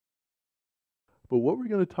But what we're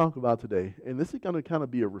going to talk about today, and this is going to kind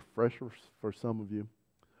of be a refresher for some of you,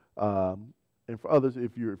 and for others,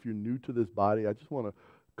 if you're new to this body, I just want to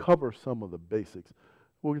cover some of the basics.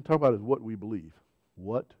 What we're going to talk about is what we believe.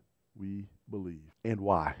 What we believe and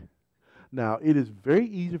why. Now, it is very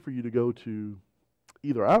easy for you to go to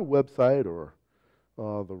either our website or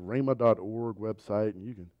the rhema.org website, and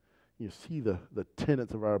you can see the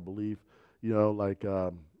tenets of our belief, like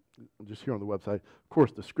just here on the website. Of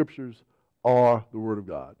course, the scriptures are the Word of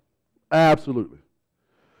God. Absolutely.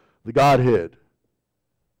 The Godhead.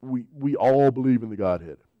 We all believe in the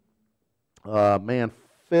Godhead. Man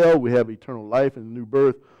fell, we have eternal life and new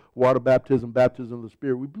birth, water baptism, baptism of the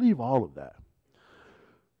Spirit. We believe all of that.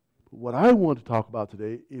 But what I want to talk about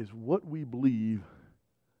today is what we believe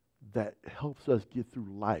that helps us get through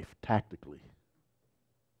life tactically.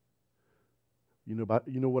 You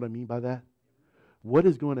know what I mean by that? What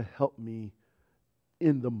is going to help me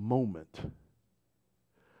in the moment?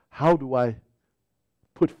 How do I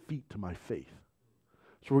put feet to my faith?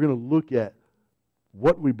 So we're going to look at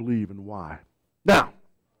what we believe and why. Now,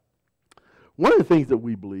 one of the things that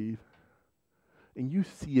we believe, and you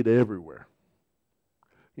see it everywhere.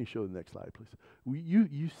 Can you show the next slide, please?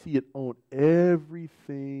 You see it on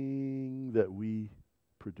everything that we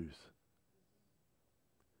produce.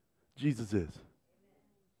 Jesus is.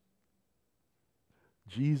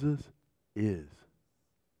 Jesus is.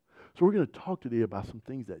 So we're going to talk today about some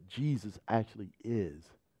things that Jesus actually is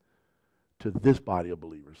to this body of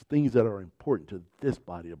believers, things that are important to this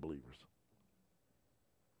body of believers.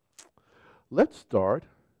 Let's start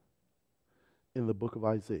in the book of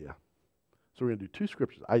Isaiah. So we're going to do two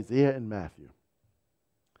scriptures, Isaiah and Matthew.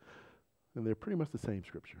 And they're pretty much the same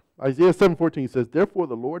scripture. Isaiah 7:14 says, "Therefore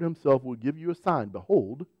the Lord himself will give you a sign.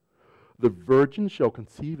 Behold, the virgin shall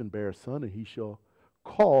conceive and bear a son, and he shall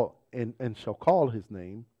call and shall call his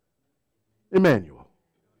name Emmanuel."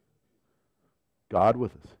 God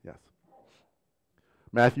with us, yes.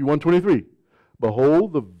 Matthew 1:23,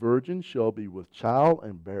 "Behold, the virgin shall be with child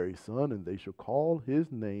and bear a son, and they shall call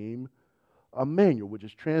his name Emmanuel," which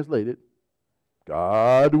is translated,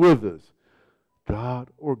 God with us.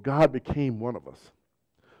 God became one of us.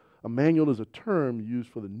 Emmanuel is a term used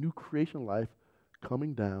for the new creation life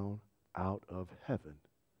coming down out of heaven.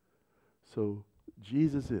 So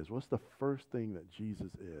Jesus is. What's the first thing that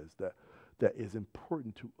Jesus is that is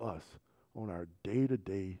important to us on our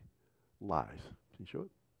day-to-day lives? Can you show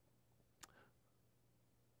it?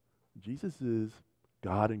 Jesus is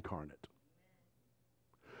God incarnate.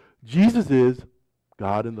 Jesus is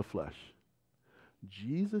God in the flesh.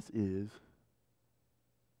 Jesus is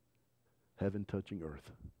heaven touching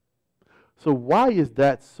earth. So why is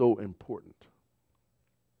that so important?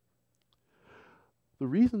 The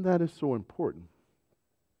reason that is so important,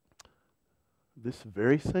 this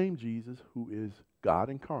very same Jesus who is God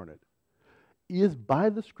incarnate is by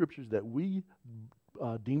the scriptures that we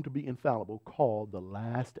deem to be infallible called the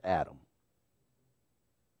last Adam.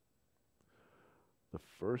 The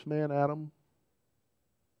first man, Adam,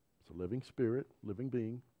 is a living spirit, living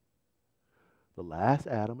being. The last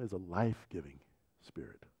Adam is a life-giving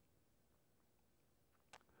spirit.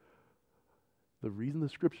 The reason the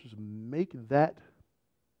scriptures make that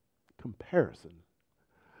comparison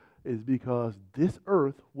is because this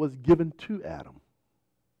earth was given to Adam,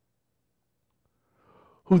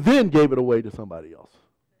 who then gave it away to somebody else.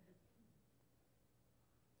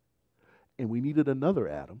 And we needed another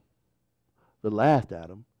Adam, the last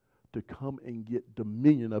Adam, to come and get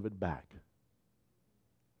dominion of it back.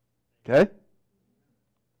 Okay?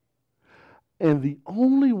 And the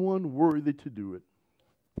only one worthy to do it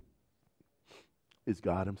is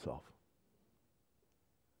God himself.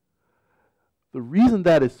 The reason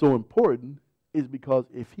that is so important is because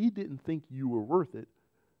if he didn't think you were worth it,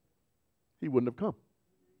 he wouldn't have come.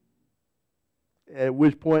 At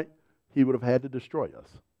which point, he would have had to destroy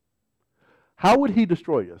us. How would he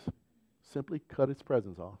destroy us? Simply cut his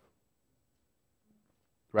presence off.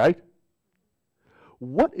 Right?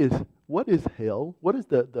 What is hell? What is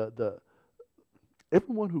the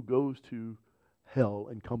everyone who goes to hell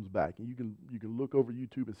and comes back, and you can look over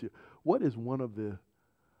YouTube and see what is one of the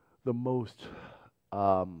most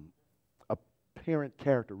apparent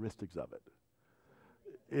characteristics of it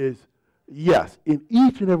is, yes, in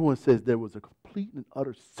each and every one says there was a complete and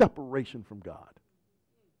utter separation from God.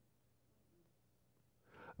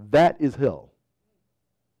 That is hell.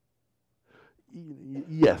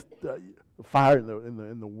 Yes, the fire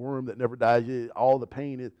and the worm that never dies, all the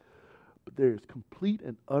pain is, but there is complete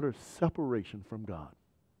and utter separation from God.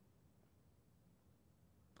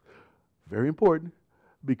 Very important,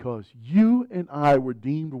 because you and I were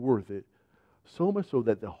deemed worth it, so much so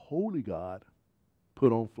that the holy God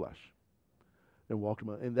put on flesh and walked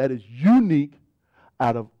among. And that is unique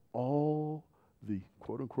out of all the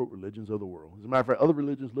quote-unquote religions of the world. As a matter of fact, other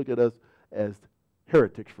religions look at us as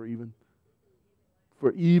heretics for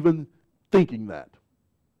even thinking that.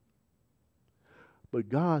 But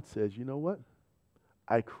God says, you know what?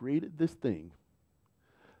 I created this thing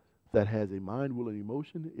that has a mind, will, and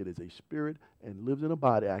emotion. It is a spirit and lives in a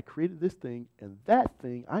body. I created this thing, and that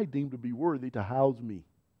thing I deem to be worthy to house me.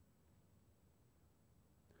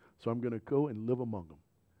 So I'm going to go and live among them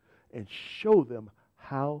and show them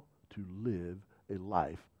how to live a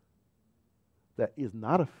life that is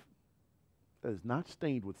not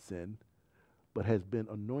stained with sin, but has been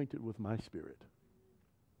anointed with my spirit.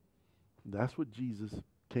 That's what Jesus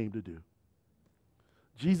came to do.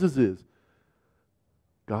 Jesus is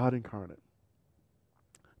God incarnate.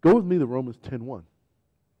 Go with me to Romans 10:1.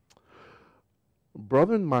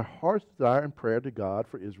 Brethren, my heart's desire and prayer to God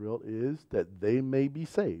for Israel is that they may be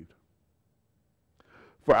saved.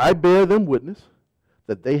 For I bear them witness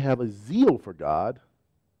that they have a zeal for God,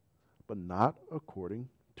 but not according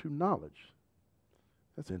to knowledge.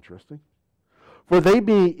 That's interesting. For they,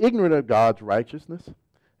 being ignorant of God's righteousness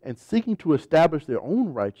and seeking to establish their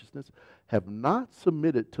own righteousness, have not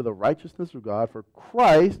submitted to the righteousness of God, for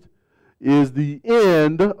Christ is the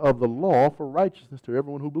end of the law for righteousness to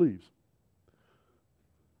everyone who believes.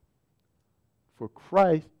 For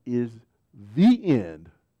Christ is the end.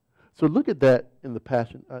 So look at that in the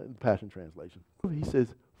Passion Translation. He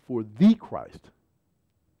says, for the Christ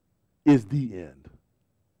is the end.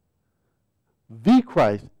 The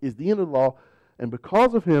Christ is the end of the law, and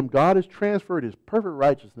because of him, God has transferred his perfect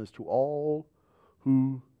righteousness to all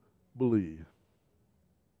who believe.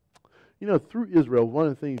 You know, through Israel, one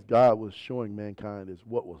of the things God was showing mankind is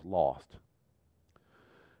what was lost,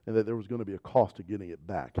 and that there was going to be a cost to getting it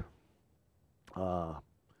back.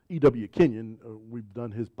 E.W. Kenyon, we've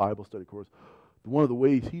done his Bible study course. One of the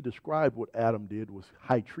ways he described what Adam did was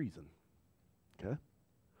high treason. Okay?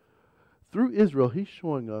 Through Israel, he's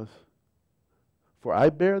showing us, for I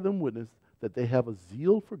bear them witness that they have a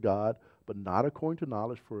zeal for God, but not according to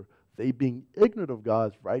knowledge, for they, being ignorant of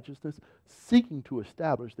God's righteousness, seeking to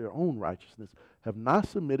establish their own righteousness, have not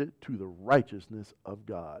submitted to the righteousness of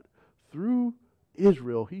God. Through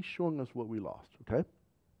Israel, he's showing us what we lost, okay?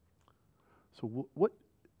 So what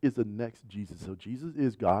is the next Jesus? So Jesus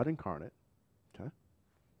is God incarnate, okay?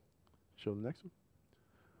 Show the next one.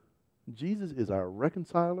 Jesus is our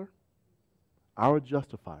reconciler, our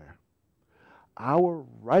justifier, our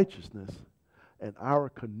righteousness, and our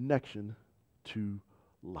connection to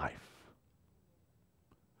life.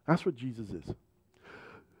 That's what Jesus is.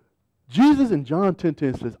 Jesus in John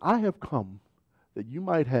 10:10 says, I have come that you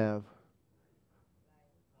might have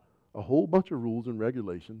a whole bunch of rules and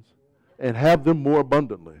regulations and have them more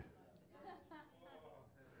abundantly.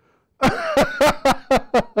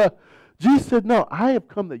 Jesus said, no, I have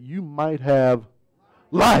come that you might have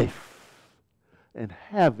life and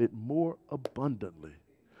have it more abundantly.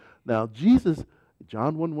 Now, Jesus,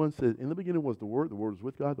 John 1:1 says, in the beginning was the Word was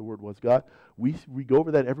with God, the Word was God. We go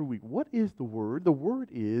over that every week. What is the Word? The Word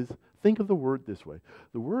is, think of the Word this way.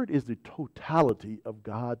 The Word is the totality of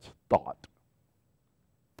God's thought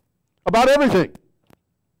about everything.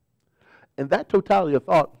 And that totality of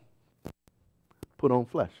thought put on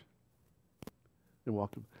flesh and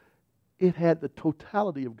walked. It had the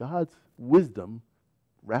totality of God's wisdom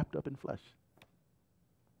wrapped up in flesh.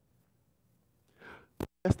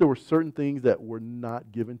 Yes, there were certain things that were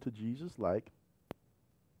not given to Jesus, like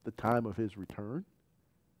the time of his return,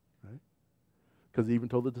 right? Because he even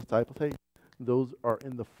told the disciples, hey, those are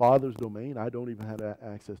in the Father's domain. I don't even have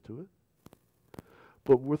access to it.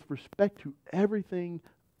 But with respect to everything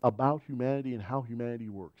about humanity and how humanity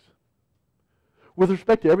works, with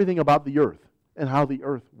respect to everything about the earth and how the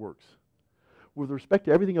earth works, with respect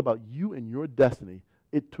to everything about you and your destiny,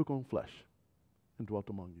 it took on flesh and dwelt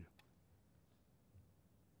among you.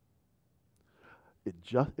 It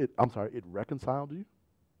reconciled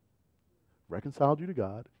you to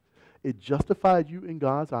God. It justified you in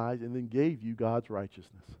God's eyes and then gave you God's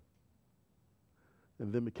righteousness.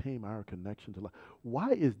 And then became our connection to life.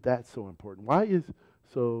 Why is that so important?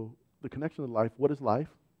 So the connection to life, what is life?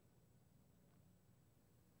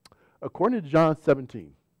 According to John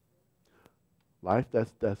 17, life,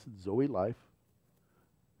 that's Zoe life.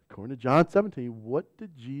 According to John 17, what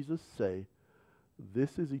did Jesus say?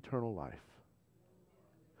 This is eternal life.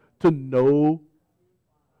 To know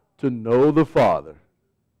the Father.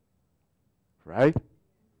 Right?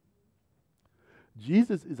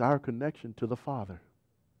 Jesus is our connection to the Father.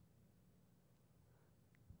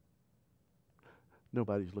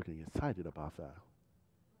 Nobody's looking excited about that.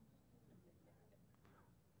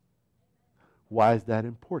 Why is that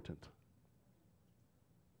important?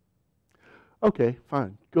 Okay,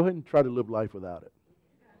 fine. Go ahead and try to live life without it.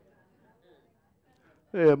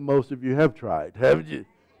 Yeah, most of you have tried, haven't you?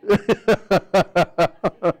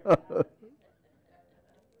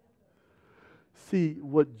 See,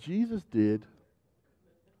 what Jesus did,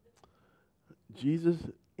 Jesus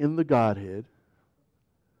in the Godhead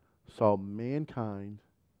saw mankind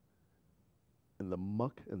in the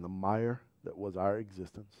muck and the mire that was our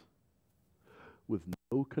existence with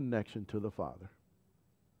no connection to the Father.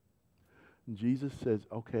 And Jesus says,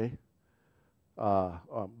 okay,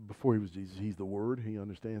 before he was Jesus, he's the Word. He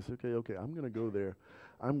understands, okay, I'm going to go there.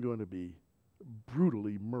 I'm going to be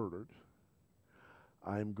brutally murdered.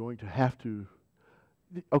 I'm going to have to.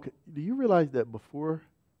 Okay, do you realize that before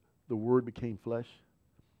the Word became flesh,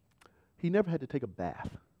 he never had to take a bath?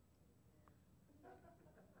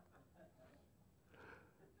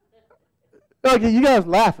 Okay, you guys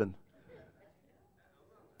laughing.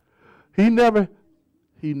 He never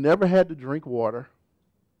had to drink water.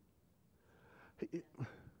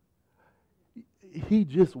 He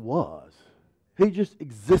just was. He just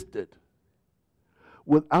existed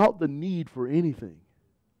without the need for anything.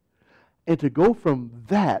 And to go from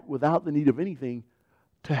that, without the need of anything,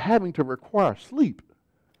 to having to require sleep.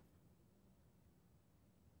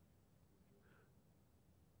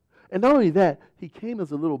 And not only that, he came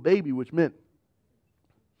as a little baby, which meant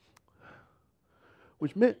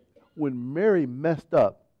when Mary messed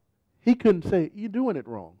up, he couldn't say, you're doing it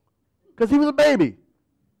wrong. Because he was a baby.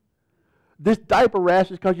 This diaper rash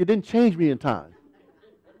is because you didn't change me in time.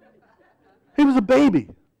 He was a baby.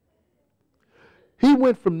 He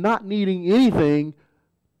went from not needing anything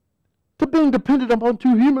to being dependent upon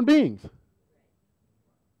two human beings.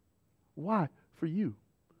 Why? For you.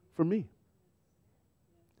 For me.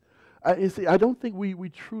 You see, I don't think we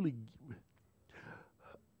truly...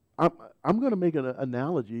 I'm going to make an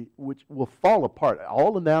analogy which will fall apart.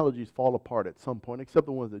 All analogies fall apart at some point, except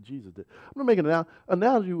the ones that Jesus did. I'm going to make an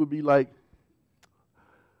analogy would be like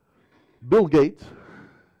Bill Gates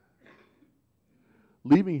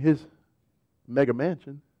leaving his mega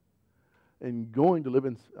mansion and going to live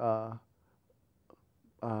in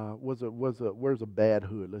where's a bad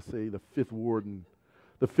hood? Let's say the Fifth Ward in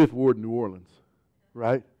New Orleans,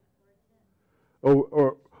 right?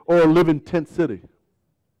 Or live in Tent City.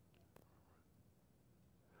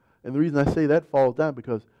 And the reason I say that falls down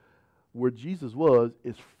because where Jesus was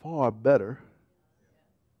is far better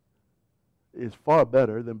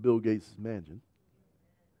than Bill Gates' mansion.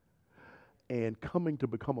 And coming to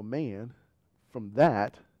become a man from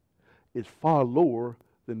that is far lower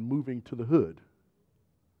than moving to the hood.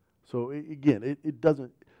 So again, it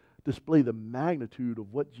doesn't display the magnitude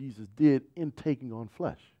of what Jesus did in taking on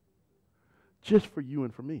flesh. Just for you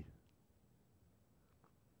and for me.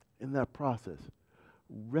 In that process,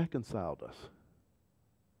 reconciled us,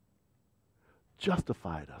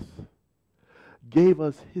 justified us, gave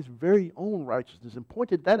us his very own righteousness, and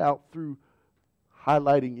pointed that out through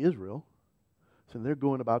highlighting Israel. So they're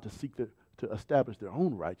going about to seek to establish their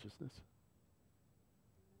own righteousness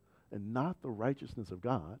and not the righteousness of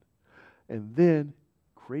God, and then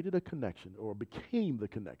created a connection or became the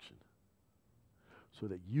connection so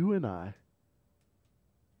that you and I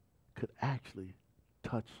could actually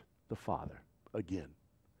touch the Father again.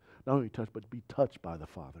 Not only touch, but be touched by the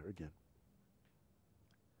Father again.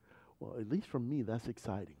 Well, at least for me, that's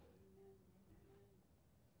exciting.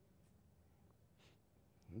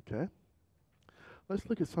 Okay. Let's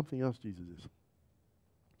look at something else Jesus is.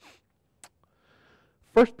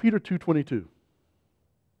 1 Peter 2:22.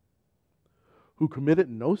 Who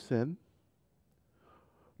committed no sin,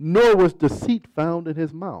 nor was deceit found in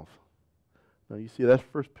his mouth. Now you see that's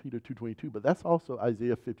 1 Peter 2:22, but that's also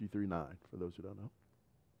Isaiah 53:9, for those who don't know.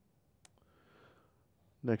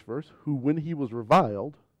 Next verse. Who when he was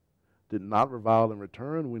reviled, did not revile in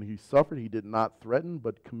return. When he suffered, he did not threaten,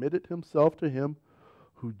 but committed himself to him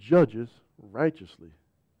who judges righteously.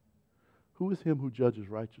 Who is him who judges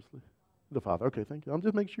righteously? The Father. Okay, thank you. I'm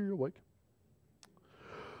just making sure you're awake.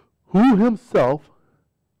 Who himself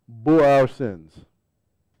bore our sins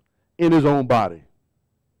in his own body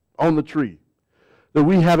on the tree, that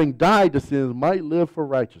we having died to sins might live for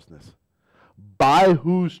righteousness, by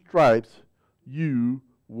whose stripes you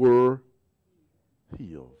were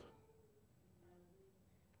healed.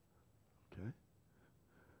 Okay?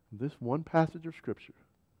 This one passage of Scripture.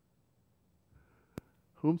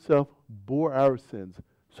 Who himself bore our sins.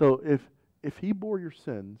 So if he bore your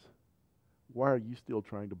sins, why are you still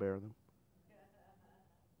trying to bear them?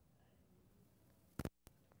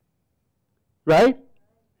 Right?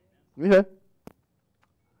 Yeah.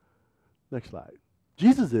 Next slide.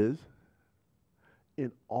 Jesus is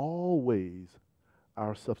in all ways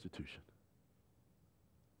our substitution.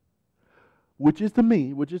 Which is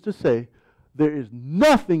to say, there is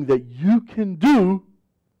nothing that you can do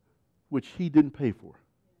which he didn't pay for.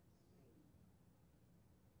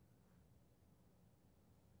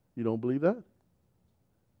 You don't believe that?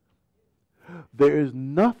 There is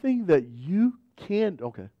nothing that you can,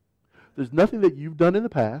 okay. There's nothing that you've done in the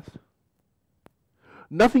past,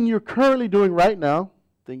 nothing you're currently doing right now,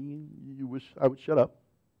 thinking you wish I would shut up,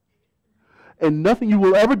 and nothing you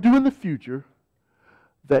will ever do in the future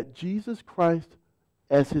that Jesus Christ,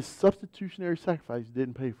 as his substitutionary sacrifice,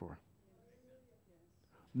 didn't pay for.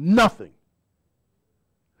 Nothing.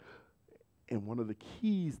 And one of the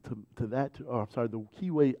keys to that, the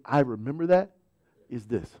key way I remember that is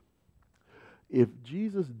this. If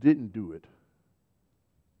Jesus didn't do it,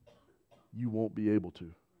 you won't be able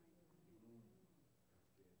to.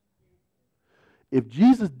 If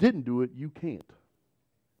Jesus didn't do it, you can't.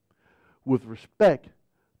 With respect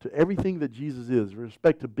to everything that Jesus is, with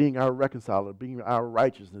respect to being our reconciler, being our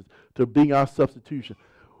righteousness, to being our substitution,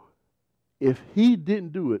 if he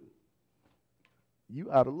didn't do it,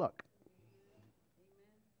 you out of luck.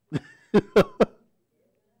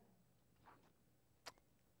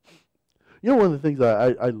 You know, one of the things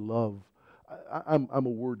I love, I'm a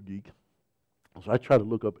word geek, so I try to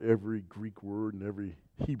look up every Greek word and every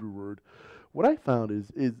Hebrew word. What I found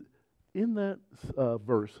is in that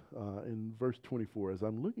verse, in verse 24, as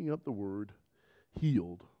I'm looking up the word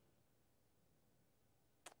healed,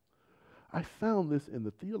 I found this in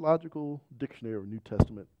the Theological Dictionary of New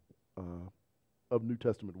Testament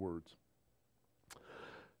words.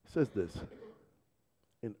 It says this: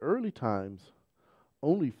 in early times,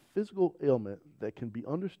 only physical ailment that can be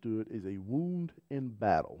understood is a wound in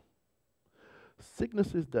battle.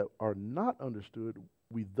 Sicknesses that are not understood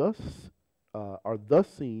are thus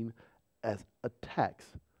seen as attacks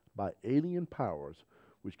by alien powers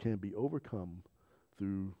which can be overcome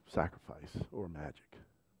through sacrifice or magic.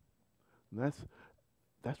 And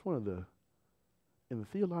that's one of in the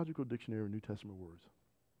Theological Dictionary of New Testament words.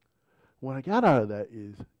 What I got out of that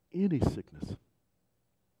is any sickness,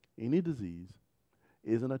 any disease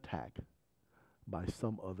is an attack by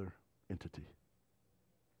some other entity.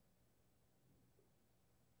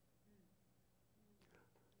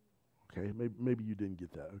 Okay, maybe you didn't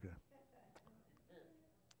get that. Okay.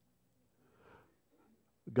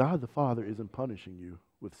 God the Father isn't punishing you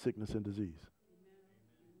with sickness and disease.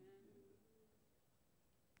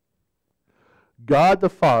 God the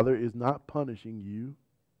Father is not punishing you,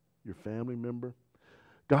 your family member.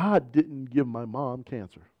 God didn't give my mom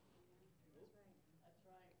cancer.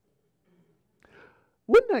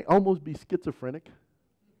 Wouldn't that almost be schizophrenic?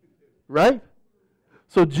 Right?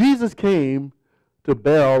 So Jesus came to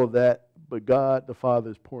bear all of that, but God the Father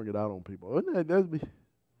is pouring it out on people. Wouldn't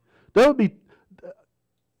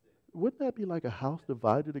that be like a house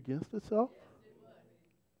divided against itself?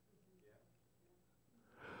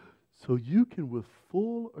 So you can with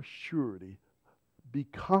full assurity be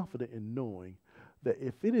confident in knowing that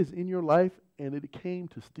if it is in your life and it came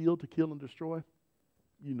to steal, to kill, and destroy,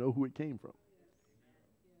 you know who it came from.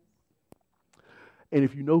 And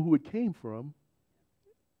if you know who it came from,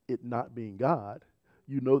 it not being God,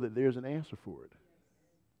 you know that there's an answer for it.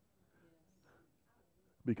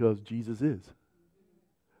 Because Jesus is.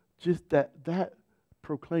 Just that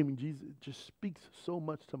proclaiming Jesus just speaks so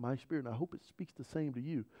much to my spirit, and I hope it speaks the same to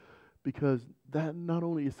you. Because that not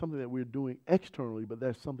only is something that we're doing externally, but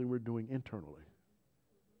that's something we're doing internally.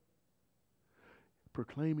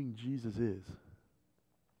 Proclaiming Jesus is.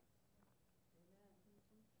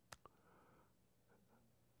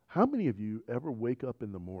 How many of you ever wake up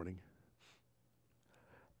in the morning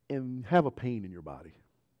and have a pain in your body?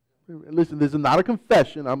 Listen, this is not a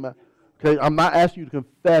confession. I'm not asking you to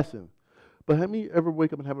confess him. But how many ever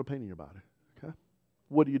wake up and have a pain in your body? Okay?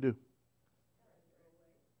 What do?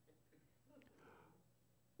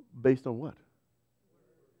 Based on what?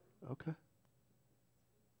 Okay.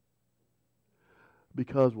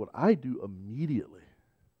 Because what I do immediately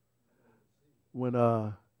when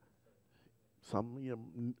some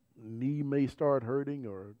knee may start hurting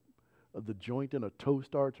or the joint in a toe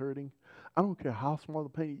starts hurting, I don't care how small the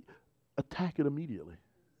pain, attack it immediately.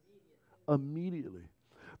 Immediately.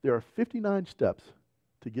 There are 59 steps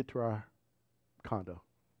to get to our condo.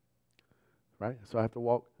 Right? So I have to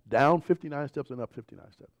walk down 59 steps and up 59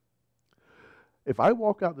 steps. If I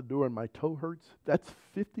walk out the door and my toe hurts, that's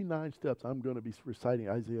 59 steps I'm going to be reciting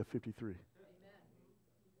Isaiah 53. Amen.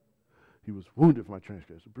 He was wounded for my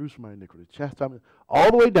transgression, bruised for my iniquity, chastisement, all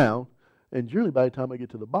the way down, and generally by the time I get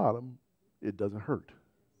to the bottom, it doesn't hurt.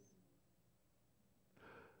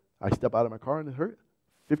 I step out of my car and it hurt.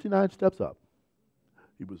 59 steps up.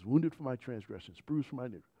 He was wounded for my transgressions, bruised for my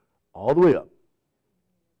iniquity. All the way up.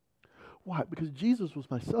 Why? Because Jesus was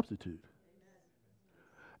my substitute.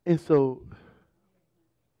 And so,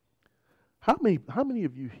 how many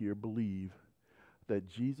of you here believe that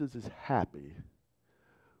Jesus is happy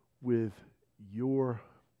with your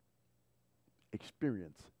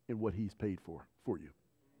experience in what he's paid for you?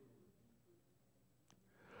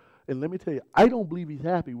 And let me tell you, I don't believe he's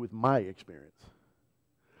happy with my experience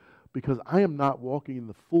because I am not walking in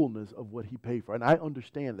the fullness of what he paid for. And I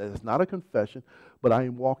understand that it's not a confession, but I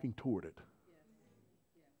am walking toward it.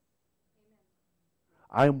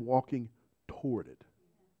 I am walking toward it.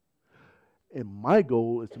 And my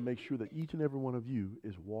goal is to make sure that each and every one of you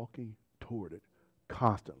is walking toward it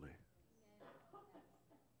constantly.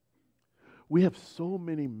 We have so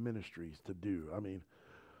many ministries to do. I mean,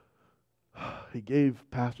 he gave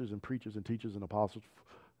pastors and preachers and teachers and apostles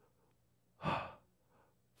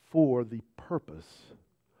for the purpose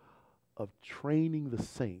of training the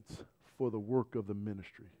saints for the work of the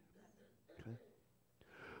ministry. Okay?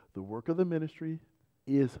 The work of the ministry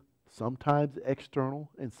is sometimes external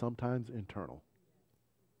and sometimes internal.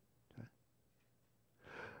 Okay?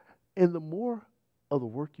 And the more of the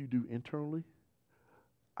work you do internally,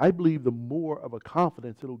 I believe the more of a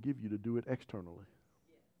confidence it'll give you to do it externally.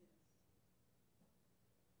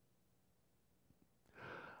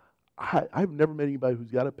 I've never met anybody who's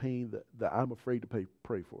got a pain that I'm afraid to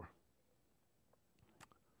pray for.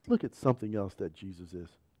 Look at something else that Jesus is.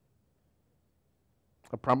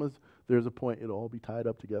 I promise there's a point it'll all be tied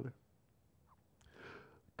up together.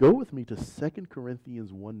 Go with me to 2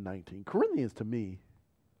 Corinthians 1:19. Corinthians, to me,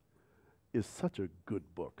 is such a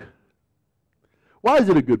good book. Why is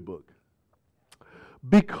it a good book?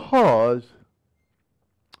 Because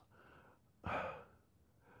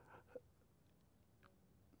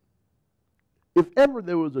if ever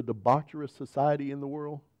there was a debaucherous society in the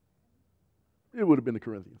world, it would have been the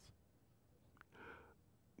Corinthians.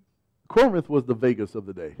 Corinth was the Vegas of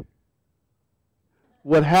the day.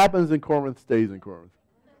 What happens in Corinth stays in Corinth.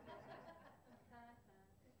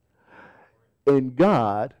 And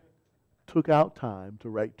God took out time to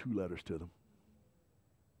write 2 letters to them.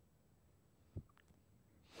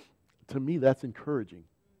 To me, that's encouraging.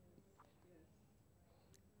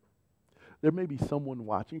 There may be someone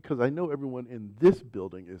watching, because I know everyone in this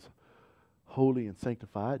building is holy and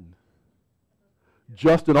sanctified and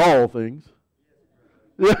just in all things.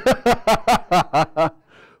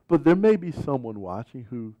 But there may be someone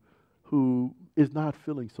watching who is not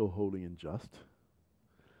feeling so holy and just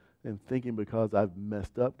and thinking because I've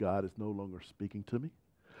messed up, God is no longer speaking to me.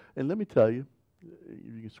 And let me tell you,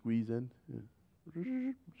 you can squeeze in.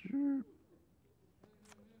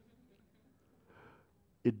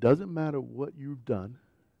 It doesn't matter what you've done.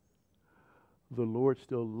 The Lord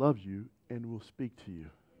still loves you and will speak to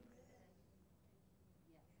you.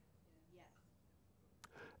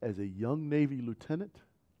 As a young Navy lieutenant,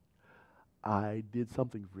 I did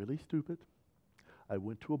something really stupid. I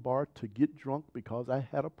went to a bar to get drunk because I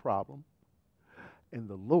had a problem. And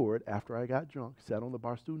the Lord, after I got drunk, sat on the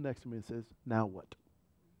bar stool next to me and says, "Now what?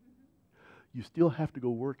 You still have to go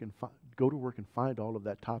to work and find all of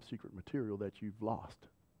that top secret material that you've lost.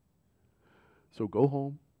 So go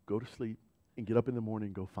home, go to sleep, and get up in the morning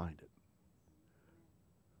and go find it."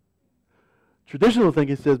 Traditional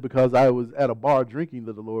thinking says because I was at a bar drinking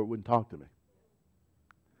that the Lord wouldn't talk to me.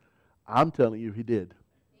 I'm telling you, he did.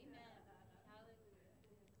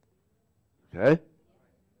 Okay?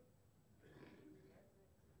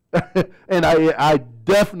 And I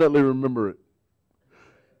definitely remember it.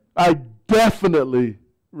 I definitely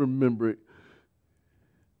remember it.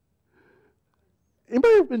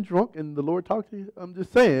 Anybody ever been drunk and the Lord talked to you? I'm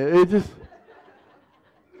just saying. It just...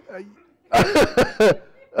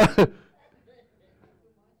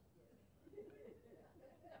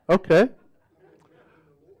 Okay.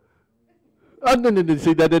 No.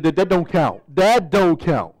 See, that don't count. That don't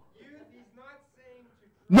count.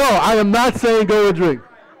 No, I am not saying go and drink.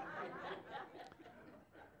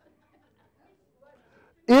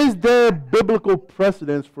 Is there biblical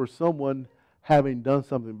precedence for someone having done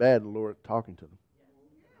something bad and the Lord talking to them?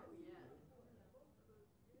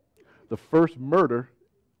 The first murder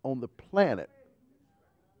on the planet,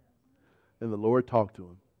 and the Lord talked to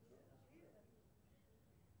him.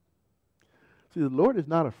 See, the Lord is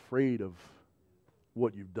not afraid of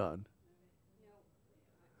what you've done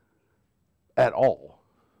at all.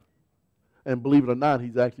 And believe it or not,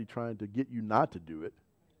 he's actually trying to get you not to do it,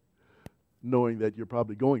 knowing that you're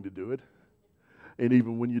probably going to do it. And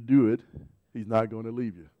even when you do it, he's not going to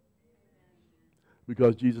leave you.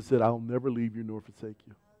 Because Jesus said, "I'll never leave you nor forsake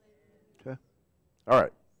you." Okay? All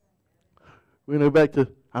right. We're going to go back to,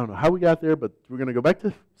 I don't know how we got there, but we're going to go back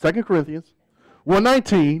to 2 Corinthians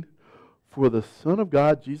 1:19. For the Son of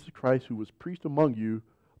God, Jesus Christ, who was preached among you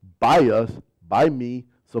by us, by me,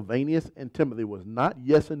 Silvanus and Timothy, was not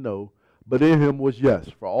yes and no, but in him was yes.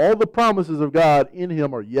 For all the promises of God in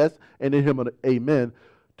him are yes, and in him are amen,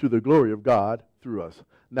 to the glory of God through us.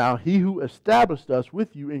 Now he who established us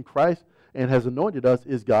with you in Christ and has anointed us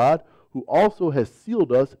is God, who also has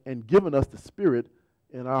sealed us and given us the Spirit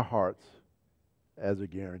in our hearts as a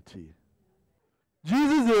guarantee.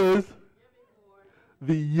 Jesus is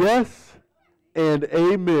the yes and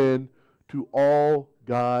amen to all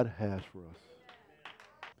God has for us.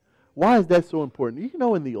 Why is that so important? You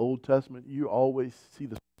know, in the Old Testament, you always see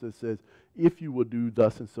the that says, if you will do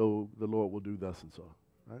thus and so, the Lord will do thus and so.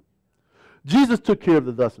 Right? Jesus took care of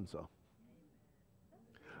the thus and so.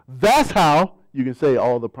 That's how you can say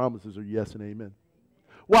all the promises are yes and amen.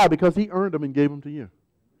 Why? Because he earned them and gave them to you.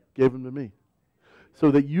 Gave them to me. So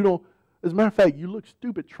that you don't, as a matter of fact, you look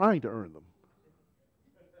stupid trying to earn them.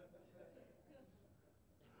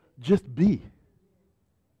 Just be.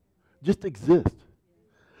 Just exist.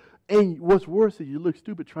 And what's worse is you look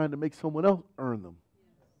stupid trying to make someone else earn them.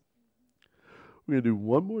 We're going to do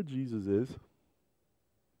one more Jesus is.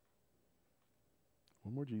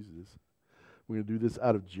 One more Jesus is. We're going to do this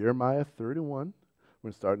out of Jeremiah 31. We're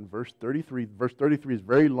going to start in verse 33. Verse 33 is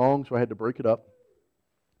very long, so I had to break it up.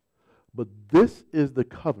 But this is the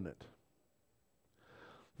covenant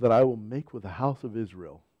that I will make with the house of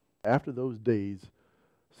Israel after those days,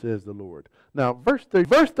 says the Lord. Now, verse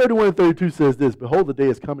 31 and 32 says this, behold, the day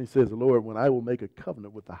is coming, says the Lord, when I will make a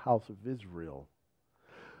covenant with the house of Israel.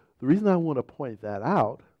 The reason I want to point that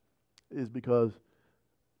out is because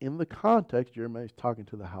in the context, Jeremiah is talking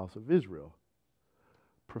to the house of Israel.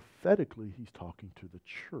 Prophetically, he's talking to the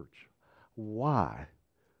church. Why?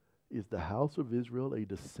 Is the house of Israel a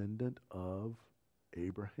descendant of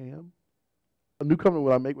Abraham? A new covenant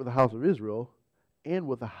will I make with the house of Israel and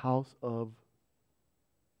with the house of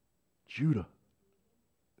Judah.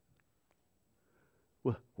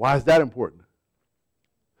 Well, why is that important?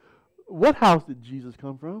 What house did Jesus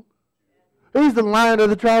come from? He's the Lion of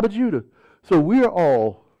the tribe of Judah. So we are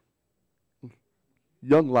all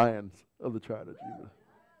young lions of the tribe of Judah.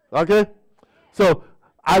 Okay? So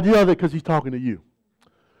I do that because he's talking to you.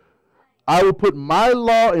 I will put my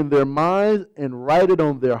law in their minds and write it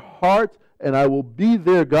on their hearts, and I will be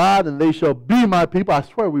their God, and they shall be my people. I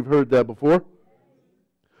swear we've heard that before.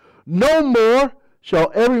 No more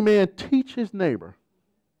shall every man teach his neighbor,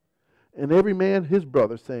 and every man his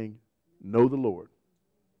brother, saying, know the Lord.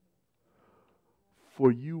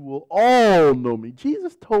 For you will all know me.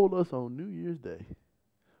 Jesus told us on New Year's Day,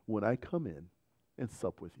 when I come in and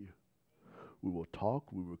sup with you, we will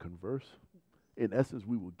talk, we will converse. In essence,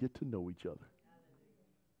 we will get to know each other.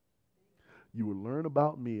 You will learn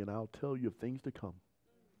about me, and I'll tell you of things to come.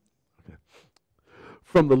 Okay.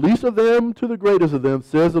 From the least of them to the greatest of them,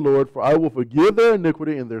 says the Lord, for I will forgive their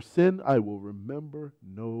iniquity, and their sin I will remember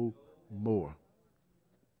no more.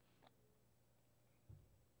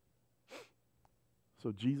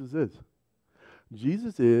 So Jesus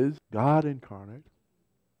is God incarnate,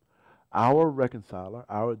 our reconciler,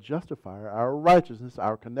 our justifier, our righteousness,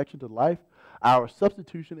 our connection to life, our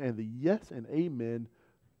substitution, and the yes and amen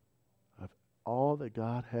of all that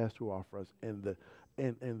God has to offer us. And the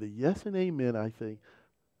yes and amen, I think,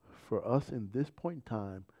 for us in this point in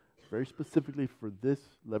time, very specifically for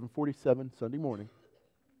this 11:47 Sunday morning,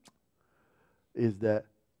 is that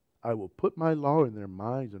I will put my law in their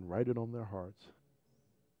minds and write it on their hearts.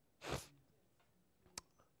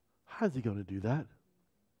 How's he going to do that?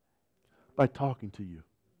 By talking to you.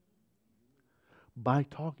 By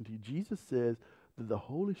talking to you. Jesus says that the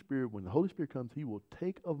Holy Spirit, when the Holy Spirit comes, he will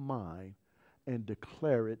take of mine and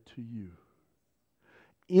declare it to you.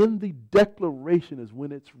 In the declaration is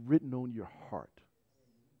when it's written on your heart.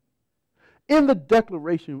 In the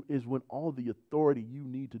declaration is when all the authority you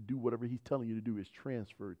need to do whatever he's telling you to do is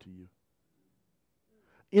transferred to you.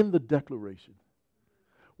 In the declaration.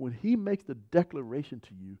 When he makes the declaration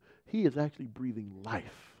to you, he is actually breathing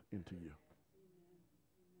life into you.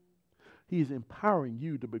 He is empowering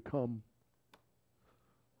you to become,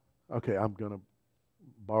 okay, I'm going to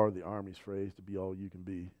borrow the Army's phrase, to be all you can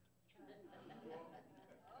be.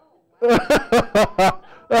 You're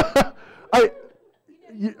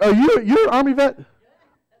an Army vet?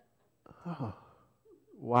 Oh,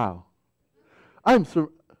 wow. I am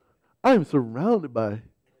surrounded by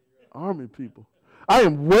Army people. I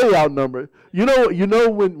am way outnumbered. You know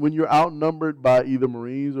when you're outnumbered by either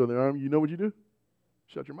Marines or the Army, you know what you do?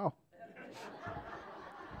 Shut your mouth.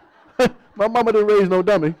 My mama didn't raise no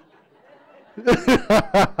dummy.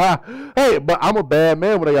 Hey, but I'm a bad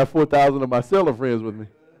man when I got 4,000 of my seller friends with me.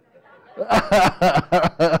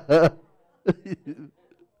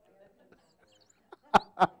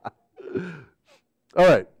 All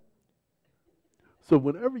right. So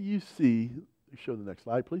whenever you see, show the next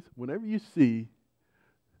slide, please. Whenever you see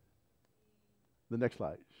the next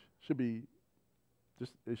slide, should be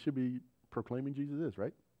just it should be proclaiming Jesus is,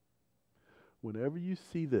 right? Whenever you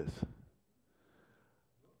see this,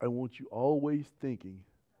 I want you always thinking,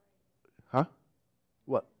 huh?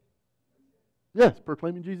 What? Yes,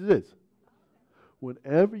 proclaiming Jesus is.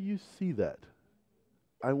 Whenever you see that,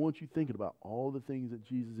 I want you thinking about all the things that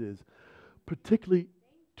Jesus is, particularly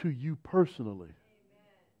to you personally.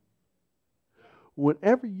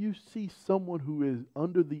 Whenever you see someone who is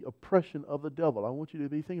under the oppression of the devil, I want you to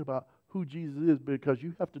be thinking about who Jesus is, because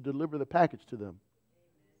you have to deliver the package to them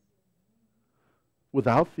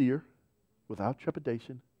without fear, without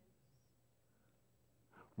trepidation,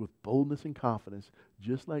 with boldness and confidence,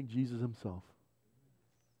 just like Jesus himself.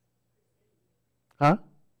 Huh?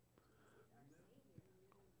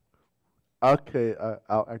 Okay,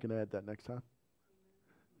 I can add that next time.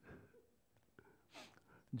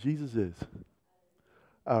 Jesus is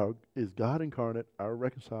God incarnate, our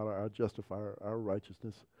reconciler, our justifier, our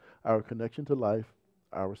righteousness, our connection to life,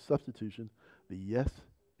 our substitution, the yes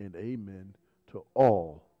and amen to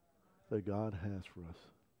all that God has for us.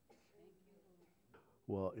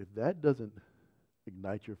 Well, if that doesn't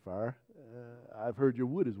ignite your fire, I've heard your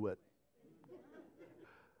wood is wet.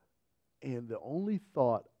 And the only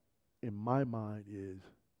thought in my mind is,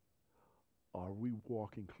 are we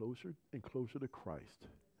walking closer and closer to Christ?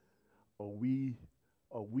 Are we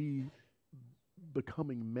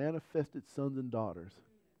becoming manifested sons and daughters?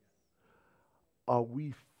 Are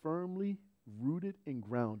we firmly rooted and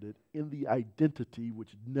grounded in the identity which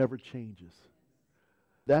never changes?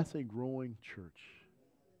 That's a growing church.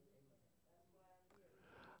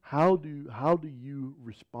 How do you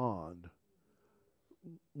respond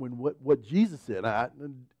when what Jesus said?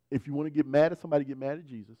 If you want to get mad at somebody, get mad at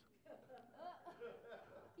Jesus.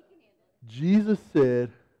 Jesus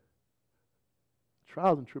said,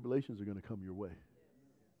 trials and tribulations are going to come your way.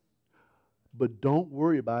 But don't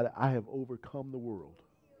worry about it. I have overcome the world.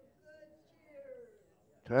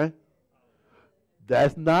 Okay?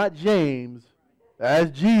 That's not James.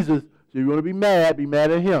 That's Jesus. So you want to be mad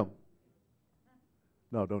at him.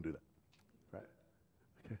 No, don't do that. Right?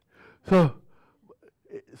 Okay.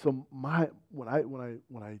 So when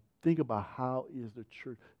I think about how is the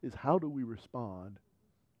church, is how do we respond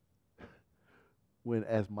when,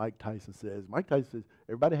 as Mike Tyson says,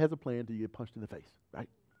 everybody has a plan until you get punched in the face, right?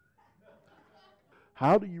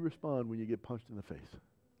 How do you respond when you get punched in the face?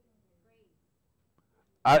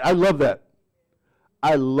 I love that.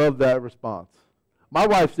 I love that response. My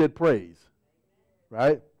wife said praise,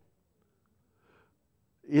 right?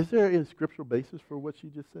 Is there a scriptural basis for what she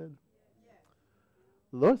just said?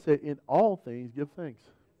 The Lord said, in all things give thanks.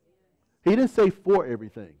 He didn't say for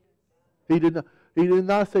everything. He did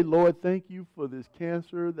not say, Lord, thank you for this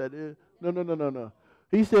cancer that is. No.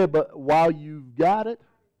 He said, but while you've got it,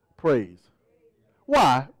 praise.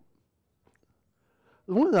 Why?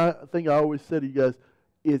 One thing I always say to you guys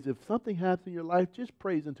is, if something happens in your life, just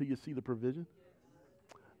praise until you see the provision.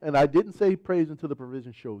 And I didn't say praise until the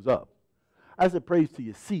provision shows up. I said praise till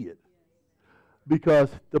you see it. Because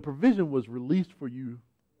the provision was released for you.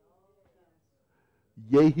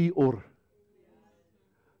 Yehi or.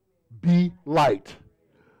 Be light.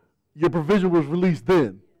 Your provision was released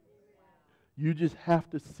then. You just have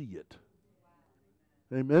to see it.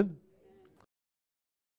 Amen?